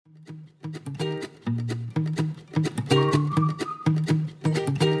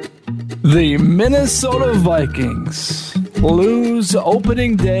The Minnesota Vikings lose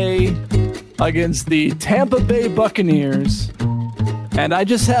opening day against the Tampa Bay Buccaneers. And I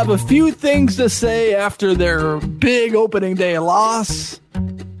just have a few things to say after their big opening day loss.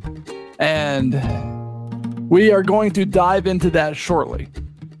 And we are going to dive into that shortly.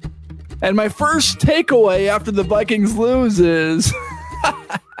 And my first takeaway after the Vikings lose is...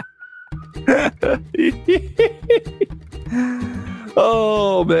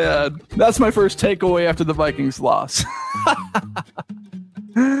 Oh, man. That's my first takeaway after the Vikings loss.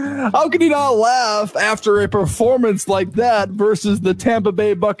 How can you not laugh after a performance like that versus the Tampa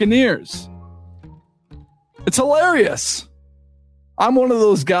Bay Buccaneers? It's hilarious. I'm one of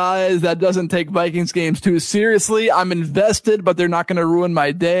those guys that doesn't take Vikings games too seriously. I'm invested, but they're not going to ruin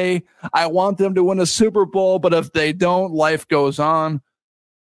my day. I want them to win a Super Bowl, but if they don't, life goes on.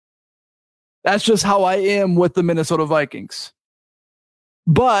 That's just how I am with the Minnesota Vikings.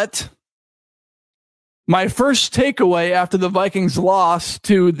 But my first takeaway after the Vikings loss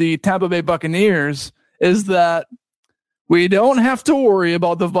to the Tampa Bay Buccaneers is that we don't have to worry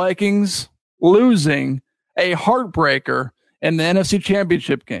about the Vikings losing a heartbreaker in the NFC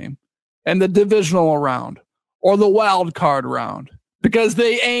Championship game and the divisional round or the wild card round, because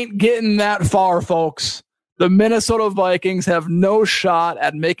they ain't getting that far, folks. The Minnesota Vikings have no shot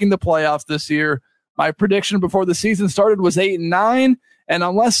at making the playoffs this year. My prediction before the season started was 8-9. And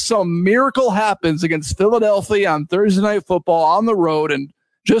unless some miracle happens against Philadelphia on Thursday Night Football on the road in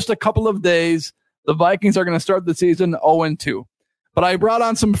just a couple of days, the Vikings are going to start the season 0-2. But I brought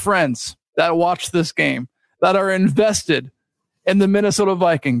on some friends that watch this game, that are invested in the Minnesota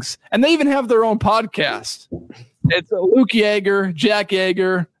Vikings. And they even have their own podcast. It's Luke Yeager, Jack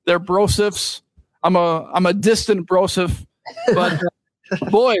Yeager. They're brosifs. I'm a distant brosif. But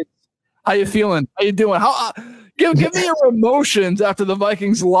boys, how you feeling? How you doing? Give me your emotions after the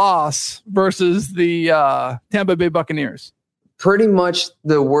Vikings loss versus the Tampa Bay Buccaneers. Pretty much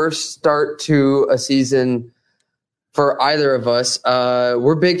the worst start to a season for either of us.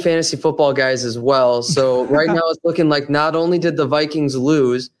 We're big fantasy football guys as well. So right now it's looking like not only did the Vikings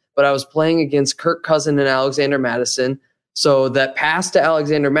lose, but I was playing against Kirk Cousins and Alexander Mattison. So that pass to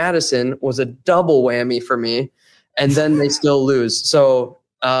Alexander Mattison was a double whammy for me. And then they still lose. So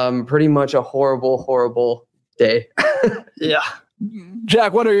pretty much a horrible day. Yeah.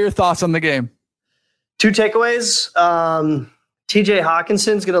 Jack, what are your thoughts on the game? Two takeaways. TJ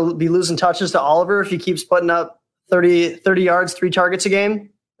Hawkinson's going to be losing touches to Oliver if he keeps putting up 30 yards, 3 targets a game.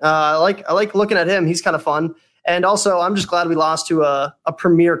 I like looking at him. He's kind of fun. And also, I'm just glad we lost to a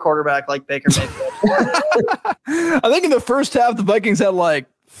premier quarterback like Baker Mayfield. I think in the first half, the Vikings had like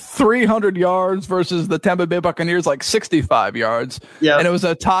 300 yards versus the Tampa Bay Buccaneers, like 65 yards. Yeah. And it was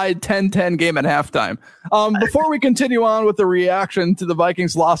a tied 10-10 game at halftime. Before we continue on with the reaction to the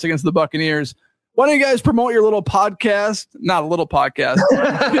Vikings loss against the Buccaneers, why don't you guys promote your little podcast? Not a little podcast.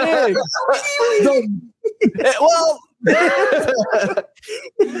 Big. It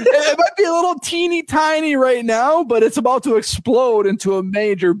might be a little teeny tiny right now, but it's about to explode into a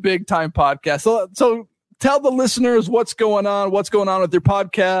major big time podcast. So tell the listeners what's going on with your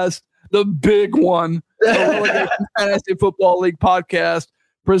podcast, the big one, the Relegation Fantasy Football League podcast,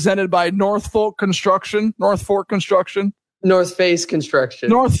 presented by North Face Construction. North Face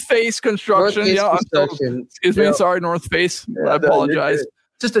Construction. Excuse me. Sorry, North Face. I apologize.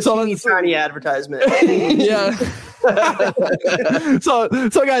 Just a teeny tiny advertisement. Yeah. So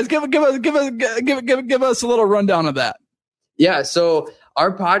guys, give us a little rundown of that. Yeah. So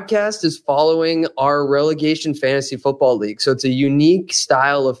our podcast is following our Relegation Fantasy Football League. So it's a unique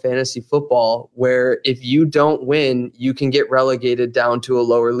style of fantasy football where if you don't win, you can get relegated down to a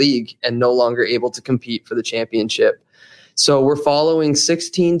lower league and no longer able to compete for the championship. So we're following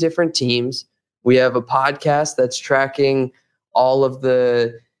 16 different teams. We have a podcast that's tracking all of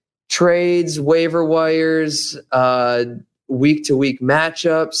the trades, waiver wires, week-to-week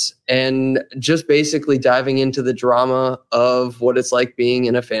matchups, and just basically diving into the drama of what it's like being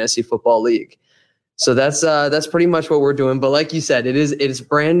in a fantasy football league. So that's pretty much what we're doing. But like you said, it's a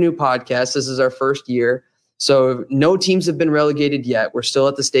brand new podcast. This is our first year. So no teams have been relegated yet. We're still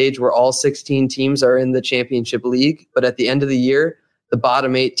at the stage where all 16 teams are in the championship league. But at the end of the year, the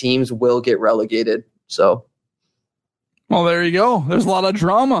bottom 8 teams will get relegated. So, well, there you go. There's a lot of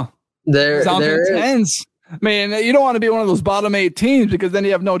drama. Sounds intense. Man, you don't want to be one of those bottom 8 teams because then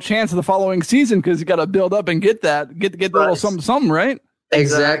you have no chance of the following season because you got to build up and get the little something, right?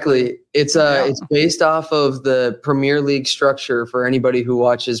 Exactly. It's based off of the Premier League structure for anybody who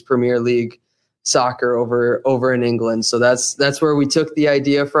watches Premier League soccer over in England. So that's where we took the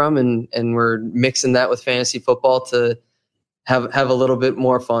idea from, and we're mixing that with fantasy football to have a little bit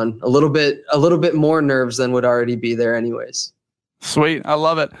more fun, a little bit more nerves than would already be there anyways. Sweet. I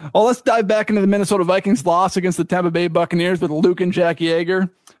love it. Well, let's dive back into the Minnesota Vikings loss against the Tampa Bay Buccaneers with Luke and Jack Yeager,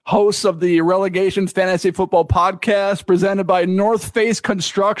 hosts of the Relegation Fantasy Football Podcast presented by North Face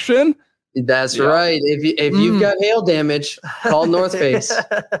Construction. That's right. If you've got hail damage, call North Face.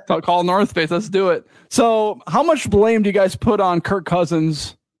 Call North Face. Let's do it. So how much blame do you guys put on Kirk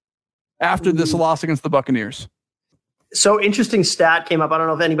Cousins after this loss against the Buccaneers? So interesting stat came up. I don't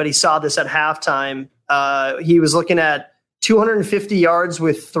know if anybody saw this at halftime. He was looking at 250 yards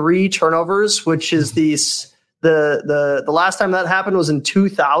with 3 turnovers, which is the last time that happened was in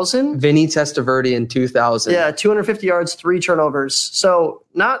 2000. Vinny Testaverde in 2000. Yeah, 250 yards, 3 turnovers. So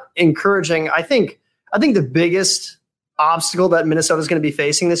not encouraging. I think the biggest obstacle that Minnesota is going to be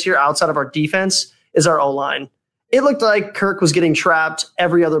facing this year outside of our defense is our O-line. It looked like Kirk was getting trapped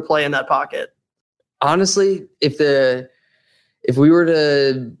every other play in that pocket. Honestly, if we were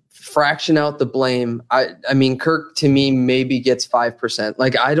to fraction out the blame, I mean, Kirk to me maybe gets 5%.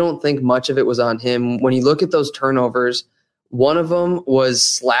 Like, I don't think much of it was on him. When you look at those turnovers, one of them was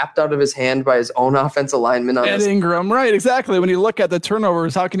slapped out of his hand by his own offensive lineman. Ed Ingram, right? Exactly. When you look at the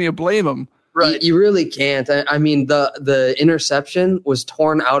turnovers, how can you blame him? Right. You really can't. I mean, the interception was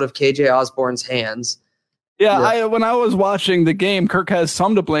torn out of KJ Osborne's hands. Yeah, when I was watching the game, Kirk has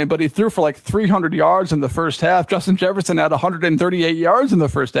some to blame, but he threw for like 300 yards in the first half. Justin Jefferson had 138 yards in the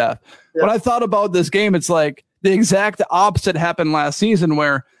first half. Yeah. When I thought about this game, it's like the exact opposite happened last season,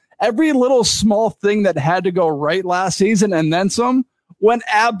 where every little small thing that had to go right last season and then some went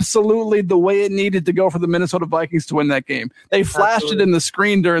absolutely the way it needed to go for the Minnesota Vikings to win that game. They flashed it in the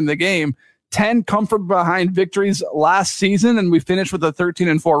screen during the game. 10 comfort behind victories last season, and we finished with a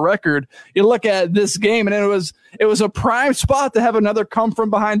 13-4 record. You look at this game, and it was a prime spot to have another come from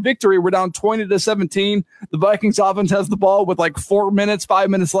behind victory. We're down 20-17. The Vikings offense has the ball with like 5 minutes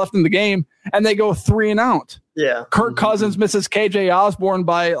left in the game, and they go 3 and out. Yeah. Kirk Cousins misses KJ Osborne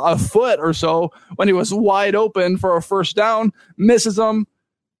by a foot or so when he was wide open for a first down, misses him,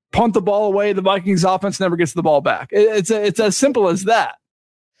 punt the ball away. The Vikings offense never gets the ball back. It's as simple as that.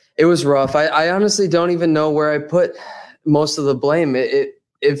 It was rough. I honestly don't even know where I put most of the blame.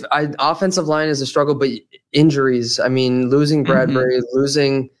 Offensive line is a struggle, but injuries. I mean, losing Bradbury,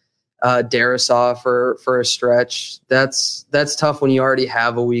 losing Darisaw for a stretch. That's tough when you already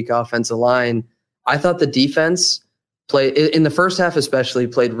have a weak offensive line. I thought the defense played in the first half, especially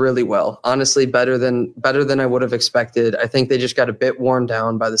played really well. Honestly, better than I would have expected. I think they just got a bit worn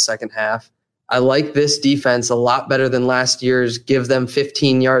down by the second half. I like this defense a lot better than last year's. Give them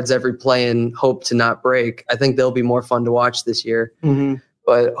 15 yards every play and hope to not break. I think they'll be more fun to watch this year. Mm-hmm.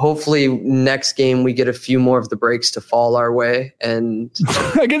 But hopefully next game we get a few more of the breaks to fall our way. And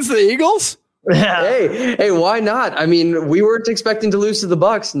against the Eagles? Yeah. Hey, why not? I mean, we weren't expecting to lose to the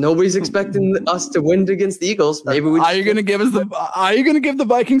Bucs. Nobody's expecting us to win against the Eagles. Maybe we. Are you going to give the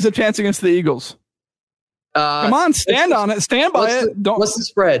Vikings a chance against the Eagles? Come on, stand on it. Stand by it. What's the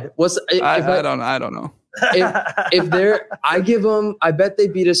spread? I don't know. I bet they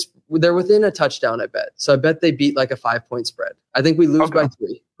beat us. They're within a touchdown, I bet. So I bet they beat like a 5-point spread. I think we lose by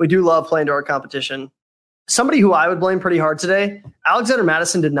 3. We do love playing to our competition. Somebody who I would blame pretty hard today, Alexander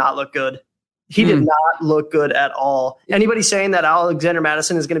Mattison did not look good. He did not look good at all. Anybody saying that Alexander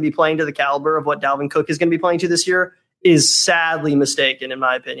Mattison is going to be playing to the caliber of what Dalvin Cook is going to be playing to this year is sadly mistaken, in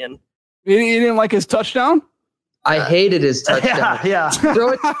my opinion. You didn't like his touchdown? I hated his touchdown. Yeah. Throw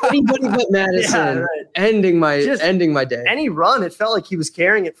it to anybody but Madison. Yeah, right. Ending my day. Any run, it felt like he was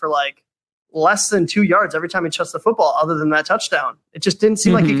carrying it for like less than 2 yards every time he touched the football, other than that touchdown. It just didn't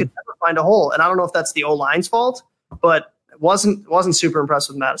seem like he could ever find a hole. And I don't know if that's the O-line's fault, but it wasn't super impressed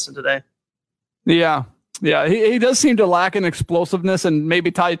with Madison today. Yeah. He does seem to lack in explosiveness, and maybe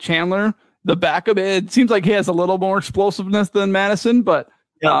Ty Chandler, the backup. It seems like he has a little more explosiveness than Madison, but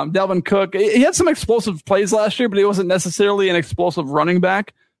Dalvin Cook, he had some explosive plays last year, but he wasn't necessarily an explosive running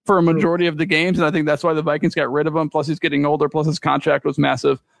back for a majority of the games. And I think that's why the Vikings got rid of him. Plus he's getting older. Plus his contract was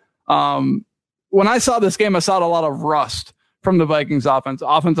massive. When I saw this game, I saw a lot of rust from the Vikings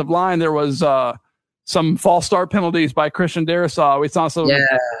offensive line. There was some false start penalties by Christian Darisaw. We saw some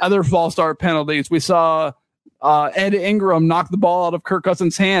other false start penalties. We saw Ed Ingram knock the ball out of Kirk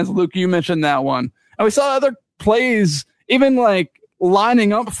Cousins' hands. Luke, you mentioned that one. And we saw other plays, even like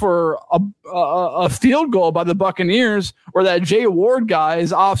lining up for a field goal by the Buccaneers, where that Jay Ward guy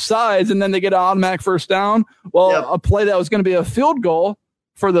is offsides and then they get an automatic first down. Well, a play that was going to be a field goal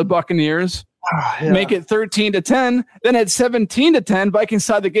for the Buccaneers, make it 13-10. Then at 17-10, Vikings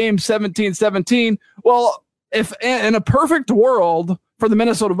side the game 17-17. Well, if in a perfect world for the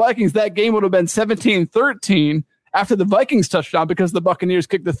Minnesota Vikings, that game would have been 17-13 after the Vikings touchdown because the Buccaneers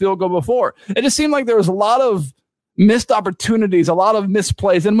kicked the field goal before. It just seemed like there was a lot of missed opportunities, a lot of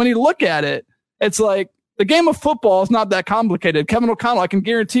misplays. And when you look at it, it's like the game of football is not that complicated. Kevin O'Connell, I can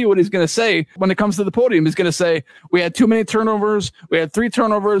guarantee you what he's going to say when it comes to the podium. He's going to say, we had too many turnovers. We had 3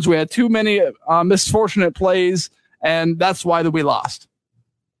 turnovers. We had too many misfortunate plays. And that's why we lost.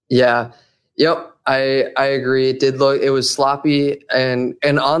 Yeah. Yep. I agree. It was sloppy. And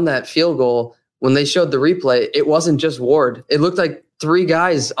on that field goal, when they showed the replay, it wasn't just Ward. It looked like 3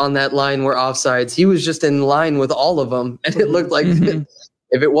 guys on that line were offsides. He was just in line with all of them. And it looked like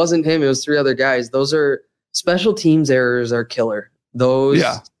if it wasn't him, it was 3 other guys. Those are special teams errors are killer. Those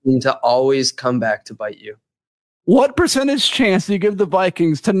seem to always come back to bite you. What percentage chance do you give the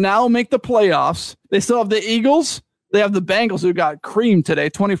Vikings to now make the playoffs? They still have the Eagles. They have the Bengals who got creamed today,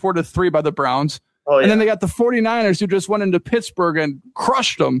 24-3 by the Browns. Oh, yeah. And then they got the 49ers who just went into Pittsburgh and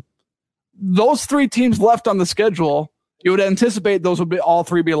crushed them. Those 3 teams left on the schedule, you would anticipate those would be all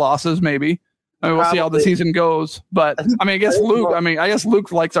 3 be losses, maybe. I mean, we'll see how the season goes. But I mean, I guess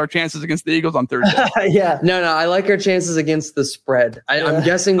Luke likes our chances against the Eagles on Thursday. Yeah. No, I like our chances against the spread. I'm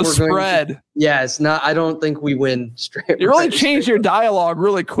guessing we're going to. Yeah, it's not. I don't think we win straight. You really changed your dialogue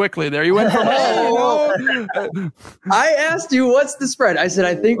really quickly there. You went from I asked you what's the spread. I said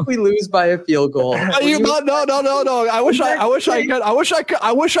I think we lose by a field goal. No. I wish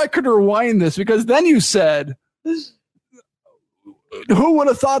I could rewind this, because then you said, who would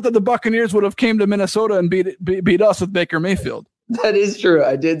have thought that the Buccaneers would have came to Minnesota and beat us with Baker Mayfield? That is true.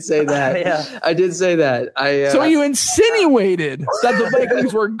 I did say that. Yeah. I did say that. So you insinuated that the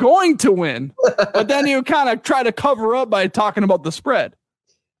Vikings were going to win, but then you kind of try to cover up by talking about the spread.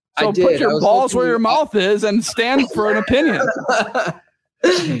 So put your balls where your mouth is and stand for an opinion.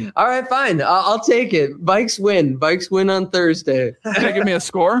 All right, fine. I'll take it. Vikes win. Vikes win on Thursday. Can you give me a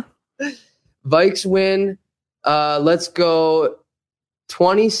score? Vikes win. Let's go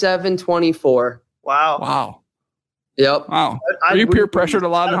 27-24. Wow. Yep. Wow. Were you peer pressured a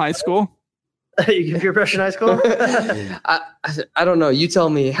lot in high school? You peer pressured in high school? I don't know. You tell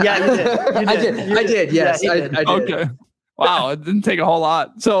me. Yeah, you did. I did. Yes, yeah, I did. Okay. Wow. It didn't take a whole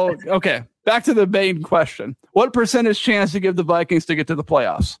lot. So, okay. Back to the main question. What percentage chance do you give the Vikings to get to the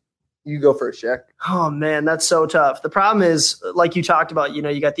playoffs? You go first, Jack. Oh, man, that's so tough. The problem is, like you talked about,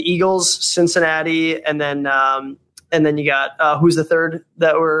 you got the Eagles, Cincinnati, and then you got who's the third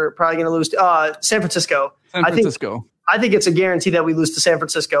that we're probably going to lose to? San Francisco. I think it's a guarantee that we lose to San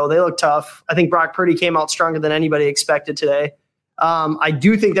Francisco. They look tough. I think Brock Purdy came out stronger than anybody expected today. I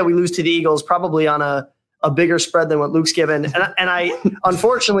do think that we lose to the Eagles, probably on a bigger spread than what Luke's given. And I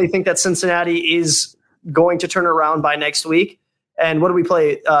unfortunately think that Cincinnati is going to turn around by next week. And what do we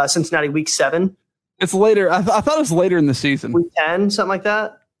play? Cincinnati week 7? It's later. I thought it was later in the season. Week 10, something like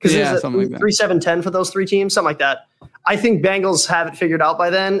that. Because something like that. 3-7-10 for those 3 teams, something like that. I think Bengals have it figured out by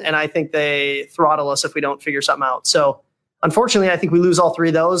then, and I think they throttle us if we don't figure something out. So, unfortunately, I think we lose all 3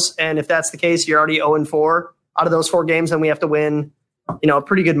 of those. And if that's the case, you're already 0-4 out of those 4 games, and we have to win, a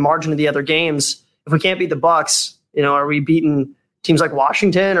pretty good margin of the other games. If we can't beat the Bucs, are we beating teams like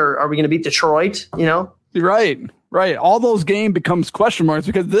Washington, or are we going to beat Detroit? Right. All those games becomes question marks,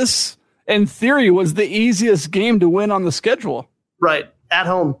 because this, in theory, was the easiest game to win on the schedule. Right. At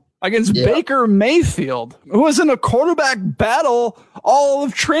home. Against Baker Mayfield, who was in a quarterback battle all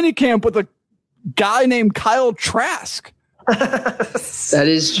of training camp with a guy named Kyle Trask. That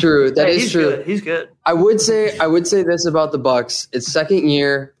is true. That is true. Good. He's good. I would say this about the Bucs. It's second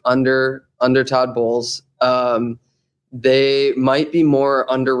year under Todd Bowles. They might be more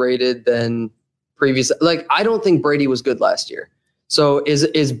underrated than previous. Like, I don't think Brady was good last year. So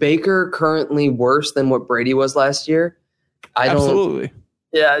is Baker currently worse than what Brady was last year? Absolutely.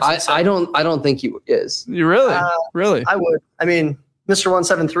 Yeah, I don't think he is. You really? Really? I would. I mean, Mr.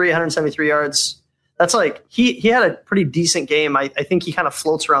 173, 173 yards. That's like he had a pretty decent game. I think he kind of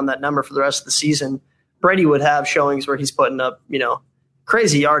floats around that number for the rest of the season. Brady would have showings where he's putting up,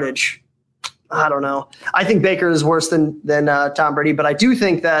 crazy yardage. I don't know. I think Baker is worse than Tom Brady, but I do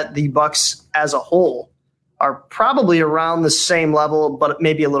think that the Bucs as a whole are probably around the same level, but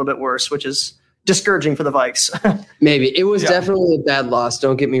maybe a little bit worse, which is discouraging for the Vikes. Maybe. It was definitely a bad loss,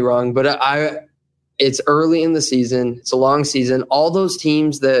 don't get me wrong, but it's early in the season. It's a long season. All those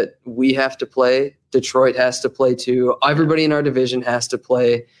teams that we have to play, Detroit has to play too. Everybody in our division has to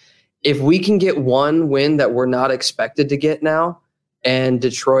play. If we can get one win that we're not expected to get now, and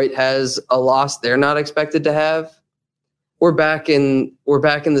Detroit has a loss they're not expected to have, we're back in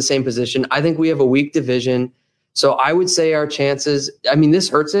the same position. I think we have a weak division. So I would say our chances, this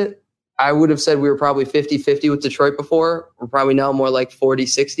hurts it. I would have said we were probably 50-50 with Detroit before. We're probably now more like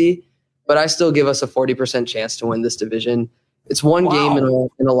 40-60. but I still give us a 40% chance to win this division. It's one game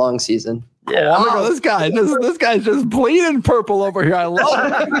in a long season. Yeah, wow, this guy's just bleeding purple over here. I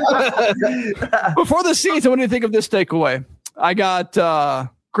love it. Before the season, what do you think of this takeaway? I got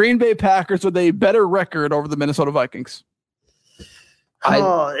Green Bay Packers with a better record over the Minnesota Vikings.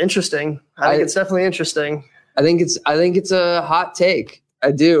 Interesting. I think it's definitely interesting. I think it's a hot take.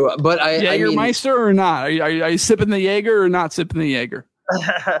 I do, but Jägermeister or not? Are you sipping the Jaeger or not sipping the Jaeger?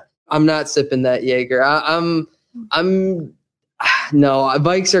 I'm not sipping that Jaeger. No, I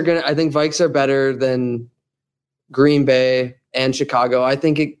think Vikes are better than Green Bay and Chicago. I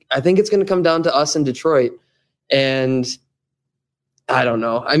think it's going to come down to us in Detroit, and I don't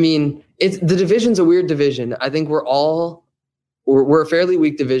know. I mean, the division's a weird division. I think we're a fairly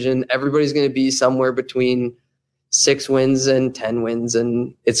weak division. Everybody's going to be somewhere between 6 wins and 10 wins,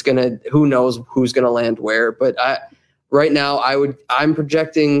 and who knows who's going to land where. But right now, I'm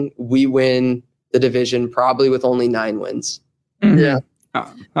projecting we win the division probably with only 9 wins. Mm-hmm. Yeah.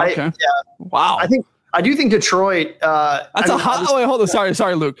 Okay. Wow. I do think Detroit. That's wait, hold on.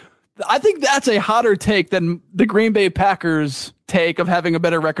 Sorry, Luke. I think that's a hotter take than the Green Bay Packers take of having a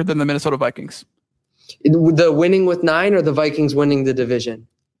better record than the Minnesota Vikings. The winning with 9 or the Vikings winning the division?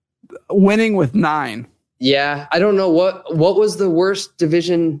 Winning with 9. Yeah, I don't know what was the worst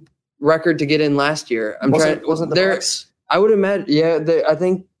division record to get in last year. Wasn't the Bucks? I would imagine. Yeah, I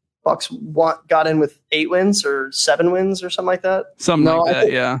think Bucks got in with 8 wins or 7 wins or something like that.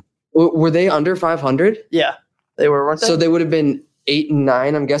 Yeah. Were they under 500? Yeah, they were, weren't they? So they would have been 8 and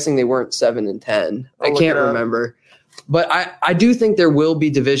 9. I'm guessing they weren't 7 and 10. I can't remember. But I do think there will be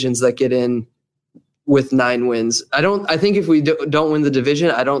divisions that get in with 9 wins. I think if we don't win the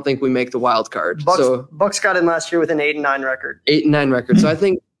division, I don't think we make the wild card. Bucks got in last year with an 8 and 9 record. 8 and 9 record. So I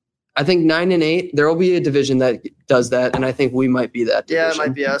think 9 and 8, there will be a division that does that, and I think we might be that division. Yeah, it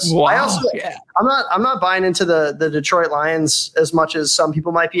might be us. Wow. I'm not buying into the Detroit Lions as much as some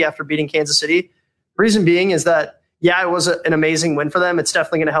people might be after beating Kansas City. Reason being is that, it was an amazing win for them. It's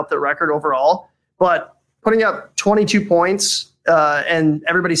definitely going to help their record overall. But putting up 22 points and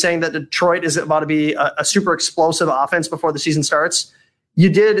everybody saying that Detroit is about to be a super explosive offense before the season starts, you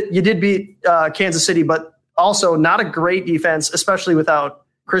did beat Kansas City, but also not a great defense, especially without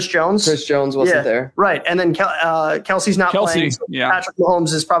Chris Jones. Chris Jones wasn't there. Right. And then Kelsey's not playing. So Patrick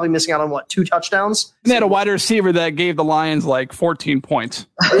Mahomes is probably missing out on 2 touchdowns. And they had a wide receiver that gave the Lions 14 points.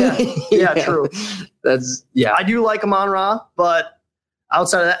 Yeah, true. I do like Amon-Ra, but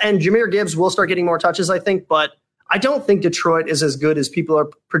outside of that, and Jahmyr Gibbs will start getting more touches, I think, but I don't think Detroit is as good as people are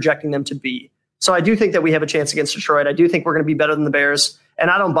projecting them to be. So I do think that we have a chance against Detroit. I do think we're going to be better than the Bears, and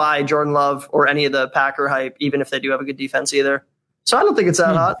I don't buy Jordan Love or any of the Packer hype, even if they do have a good defense either. So I don't think it's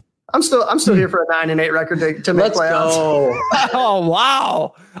that hot. I'm still here for a 9 and 8 record to make playoffs. Go. Oh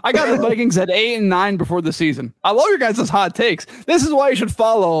wow! I got the Vikings at 8 and 9 before the season. I love your guys' hot takes. This is why you should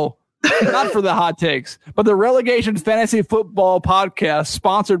follow, not for the hot takes, but the Relegation Fantasy Football Podcast,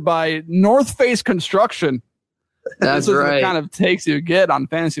 sponsored by North Face Construction. That's this is right. the kind of takes you get on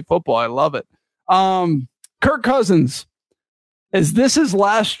fantasy football. I love it. Kirk Cousins, is this his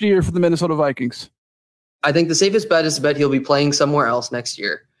last year for the Minnesota Vikings? I think the safest bet is to bet he'll be playing somewhere else next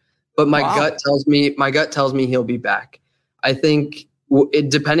year. But my gut tells me he'll be back. I think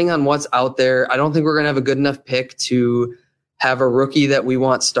depending on what's out there, I don't think we're going to have a good enough pick to have a rookie that we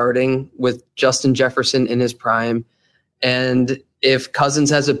want starting with Justin Jefferson in his prime. And if Cousins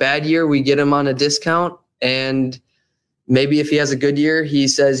has a bad year, we get him on a discount. And maybe if he has a good year, he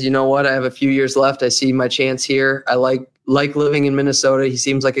says, you know what, I have a few years left. I see my chance here. I like living in Minnesota. He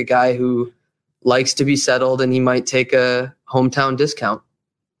seems like a guy who likes to be settled, and he might take a hometown discount.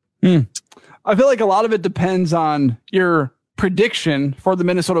 I feel like a lot of it depends on your prediction for the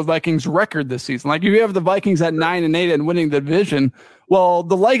Minnesota Vikings record this season. Like, if you have the Vikings at 9 and 8 and winning the division, well,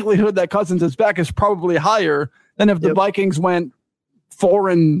 the likelihood that Cousins is back is probably higher than if the Vikings went 4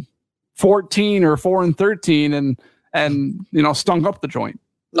 and 14 or 4 and 13 and stunk up the joint.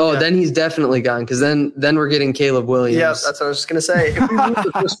 Oh, then he's definitely gone, because then we're getting Caleb Williams. Yeah, that's what I was just going to say. If we lose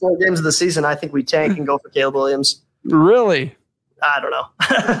the first 4 games of the season, I think we tank and go for Caleb Williams. Really? I don't know.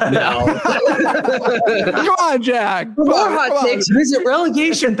 No. Come on, Jack. For more hot takes, visit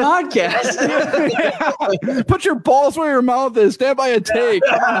Relegation Podcast. Yeah. Put your balls where your mouth is. Stand by a take.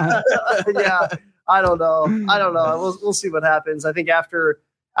 Yeah, I don't know. We'll see what happens. I think after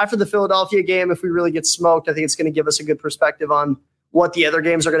the Philadelphia game, if we really get smoked, I think it's going to give us a good perspective on what the other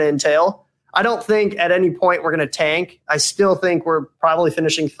games are going to entail. I don't think at any point we're going to tank. I still think we're probably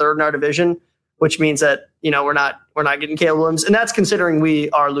finishing 3rd in our division, which means that, we're not getting Caleb Williams. And that's considering we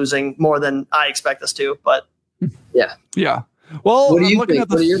are losing more than I expect us to. But yeah. Well, what do you think?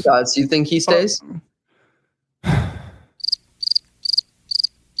 What are your thoughts? Do you think he stays?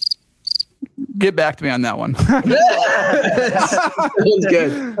 Get back to me on that one.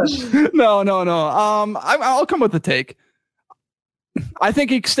 Good. No. I'll come with the take. I think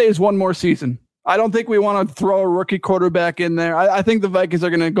he stays one more season. I don't think we want to throw a rookie quarterback in there. I think the Vikings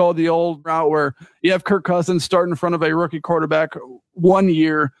are going to go the old route where you have Kirk Cousins start in front of a rookie quarterback 1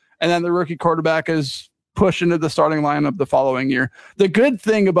 year, and then the rookie quarterback is pushed into the starting lineup the following year. The good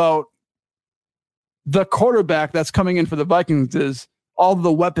thing about the quarterback that's coming in for the Vikings is all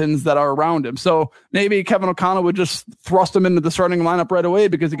the weapons that are around him. So maybe Kevin O'Connell would just thrust him into the starting lineup right away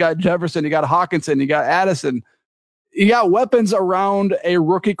because you got Jefferson, you got Hawkinson, you got Addison. You got weapons around a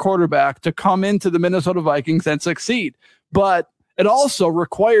rookie quarterback to come into the Minnesota Vikings and succeed. But it also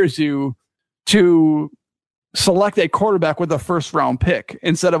requires you to select a quarterback with a first round pick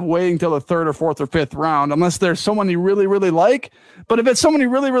instead of waiting till the third or fourth or fifth round, unless there's someone you really, really like. But if it's someone you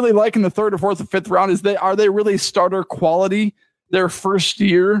really, really like in the third or fourth or fifth round, are they really starter quality their first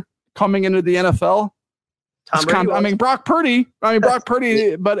year coming into the NFL? Brock Purdy,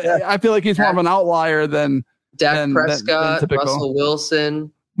 but yeah. I feel like he's more of an outlier than Dak Prescott, than Russell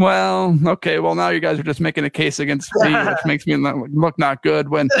Wilson. Well, okay. Well, now you guys are just making a case against me, which makes me look not good.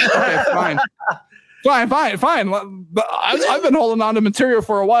 When okay, fine. I've been holding on to material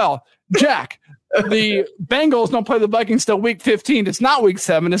for a while. Jack, the Bengals don't play the Vikings till week 15. It's not week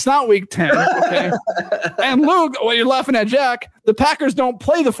 7. It's not week 10. Okay. And Luke, well, you're laughing at Jack. The Packers don't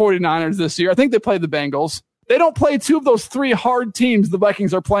play the 49ers this year. I think they play the Bengals. They don't play 2 of those 3 hard teams the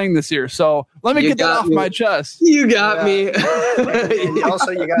Vikings are playing this year. So let me get that off my chest. You got me. And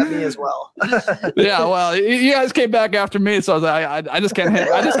also, you got me as well. Yeah, well, you guys came back after me, so I just can't hang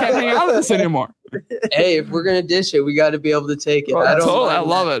out of this anymore. Hey, if we're gonna dish it, we got to be able to take it. I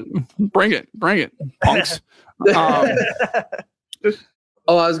love it. Bring it, punks. I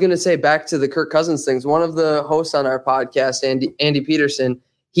was gonna say back to the Kirk Cousins things. One of the hosts on our podcast, Andy Peterson.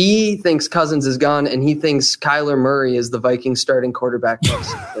 He thinks Cousins is gone, and he thinks Kyler Murray is the Vikings starting quarterback next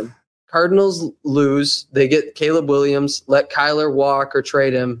season. Cardinals lose. They get Caleb Williams, let Kyler walk or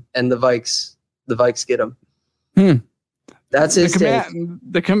trade him, and the Vikes get him. That's his take.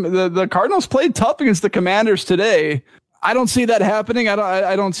 The Cardinals played tough against the Commanders today. I don't see that happening.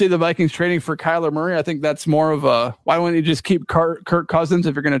 I don't see the Vikings trading for Kyler Murray. I think that's more of a, why wouldn't you just keep Kirk Cousins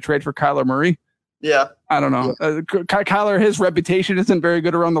if you're going to trade for Kyler Murray? Yeah. I don't know. Kyler, his reputation isn't very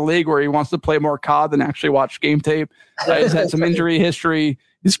good around the league where he wants to play more COD than actually watch game tape. He's had some injury history.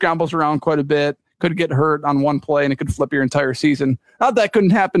 He scrambles around quite a bit. Could get hurt on one play and it could flip your entire season. Not that couldn't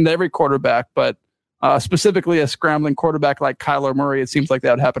happen to every quarterback, but specifically a scrambling quarterback like Kyler Murray, it seems like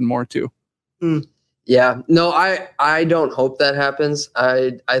that would happen more too. Yeah. No, I don't hope that happens.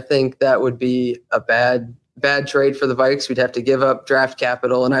 I think that would be a bad trade for the Vikes. We'd have to give up draft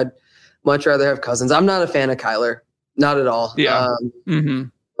capital, and I'd much rather have Cousins. I'm not a fan of Kyler, not at all. Yeah.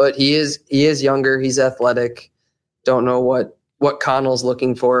 But he is younger. He's athletic. Don't know what Connell's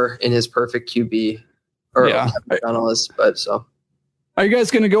looking for in his perfect QB, or Connell is. But so, are you guys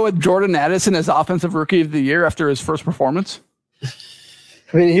going to go with Jordan Addison as Offensive Rookie of the Year after his first performance?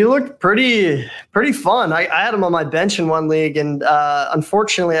 I mean, he looked pretty fun. I had him on my bench in one league, and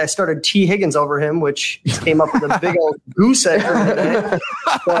unfortunately, I started T. Higgins over him, which came up with a big old goose egg for me today.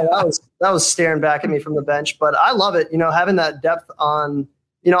 So that was staring back at me from the bench. But I love it, having that depth on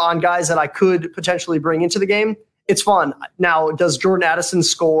guys that I could potentially bring into the game. It's fun. Now, does Jordan Addison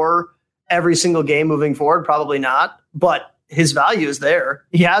score every single game moving forward? Probably not, but his value is there.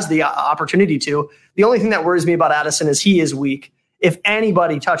 He has the opportunity to. The only thing that worries me about Addison is he is weak. If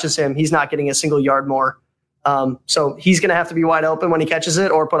anybody touches him, he's not getting a single yard more. So he's going to have to be wide open when he catches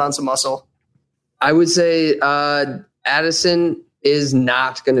it or put on some muscle. I would say Addison is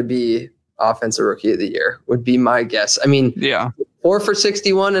not going to be Offensive Rookie of the Year, would be my guess. I mean, 4 for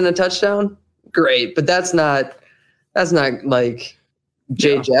 61 and a touchdown, great. But that's not like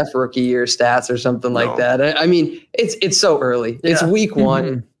Jeff Rookie Year stats or something like that. I mean, it's so early. It's week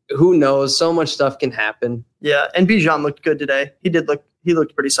 1. Who knows? So much stuff can happen. Yeah, and Bijan looked good today. He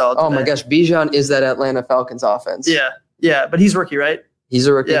looked pretty solid today. Oh my gosh, Bijan is that Atlanta Falcons offense. Yeah, but he's rookie, right? He's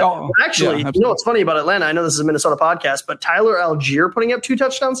a rookie. Yeah. Actually, you know what's funny about Atlanta? I know this is a Minnesota podcast, but Tyler Algier putting up 2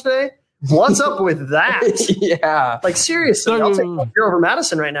 touchdowns today. What's up with that? Yeah. Like, seriously, I'll take Algier over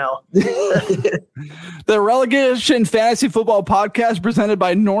Madison right now. The Relegation Fantasy Football Podcast presented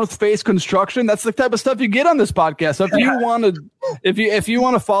by North Face Construction. That's the type of stuff you get on this podcast. So if you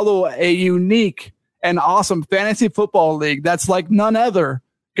want to follow a unique and awesome fantasy football league that's like none other,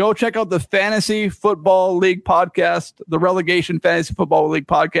 go check out the Fantasy Football League podcast, the Relegation Fantasy Football League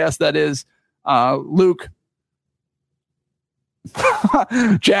podcast. That is Luke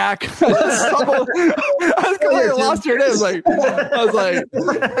Jack. I lost your name. I was like,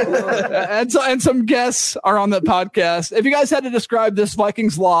 and some guests are on the podcast. If you guys had to describe this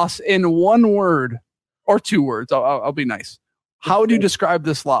Vikings loss in one word or two words, I'll be nice. How would you describe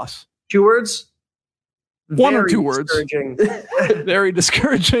this loss? 2 words? One or 2 words. Very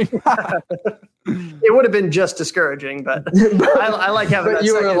discouraging. It would have been just discouraging, but I like having that.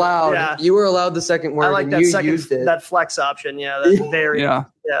 You second, were allowed. Yeah. You were allowed the second word. I like that second, used it. that flex option. Yeah, that's very. Yeah.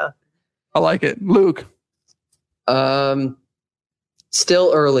 Yeah. I like it, Luke.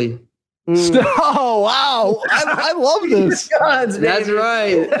 Still early. Oh wow! I love this. That's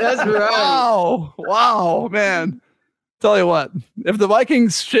right. That's right. Wow, man. Tell you what, if the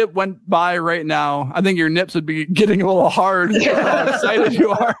Vikings ship went by right now, I think your nips would be getting a little hard. How excited you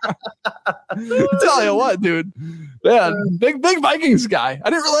are. Tell you what, dude. Man, big Vikings guy. I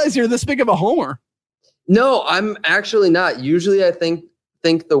didn't realize you're this big of a homer. No, I'm actually not. Usually I think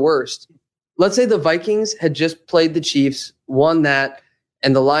the worst. Let's say the Vikings had just played the Chiefs, won that,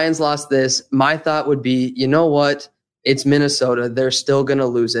 and the Lions lost this. My thought would be, you know what? It's Minnesota. They're still going to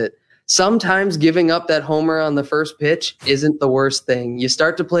lose it. Sometimes giving up that homer on the first pitch isn't the worst thing. You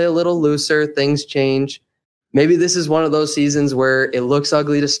start to play a little looser, things change. Maybe this is one of those seasons where it looks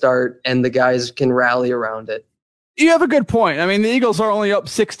ugly to start and the guys can rally around it. You have a good point. I mean, the Eagles are only up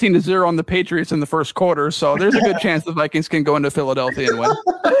 16-0 on the Patriots in the first quarter, so there's a good chance the Vikings can go into Philadelphia and win.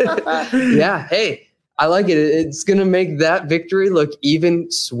 Yeah, hey, I like it. It's going to make that victory look even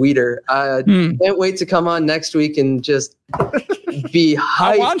sweeter. Can't wait to come on next week and just be hyped.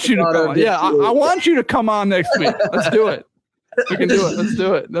 I want you to come on. Yeah, I want you to come on next week. Let's do it. We can do it. Let's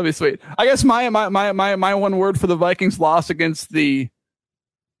do it. That'd be sweet. I guess my one word for the Vikings loss against the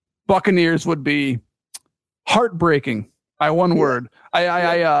Buccaneers would be heartbreaking. By one word. But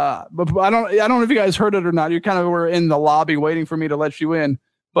I don't know if you guys heard it or not. You kind of were in the lobby waiting for me to let you in.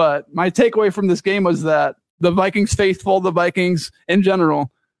 But my takeaway from this game was that the Vikings faithful, the Vikings in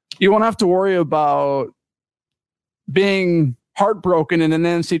general, you won't have to worry about being heartbroken in an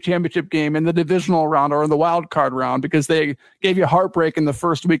NFC Championship game in the divisional round or in the wild card round because they gave you heartbreak in the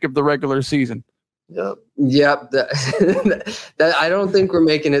first week of the regular season. Yep. I don't think we're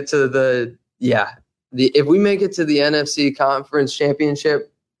making it to if we make it to the NFC Conference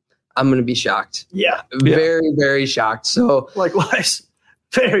Championship, I'm going to be shocked. Yeah. Very, very shocked. So likewise.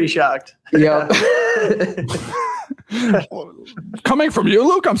 Very shocked. Yep. Coming from you,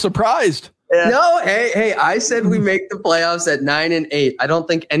 Luke, I'm surprised. Yeah. No, hey, I said we make the playoffs at 9-8. I don't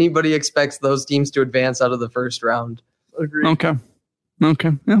think anybody expects those teams to advance out of the first round. Agreed. Okay.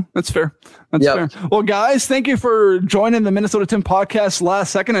 Yeah, that's fair. That's fair. Well, guys, thank you for joining the Minnesota Tim podcast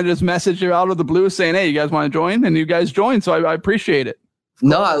last second. I just messaged you out of the blue saying, hey, you guys want to join? And you guys joined, so I appreciate it.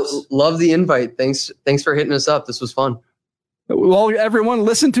 No, I love the invite. Thanks for hitting us up. This was fun. Well, everyone,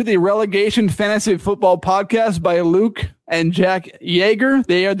 listen to the Relegation Fantasy Football podcast by Luke and Jack Yeager.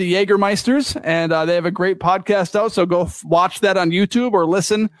 They are the Yeagermeisters, and they have a great podcast out. So go watch that on YouTube or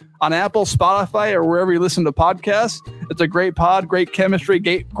listen on Apple, Spotify, or wherever you listen to podcasts. It's a great pod, great chemistry,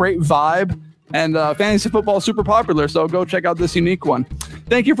 great vibe, and fantasy football is super popular. So go check out this unique one.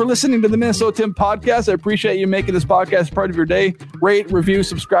 Thank you for listening to the Minnesota Tim podcast. I appreciate you making this podcast part of your day. Rate, review,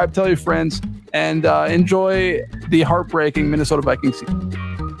 subscribe, tell your friends, and enjoy the heartbreaking Minnesota Vikings season.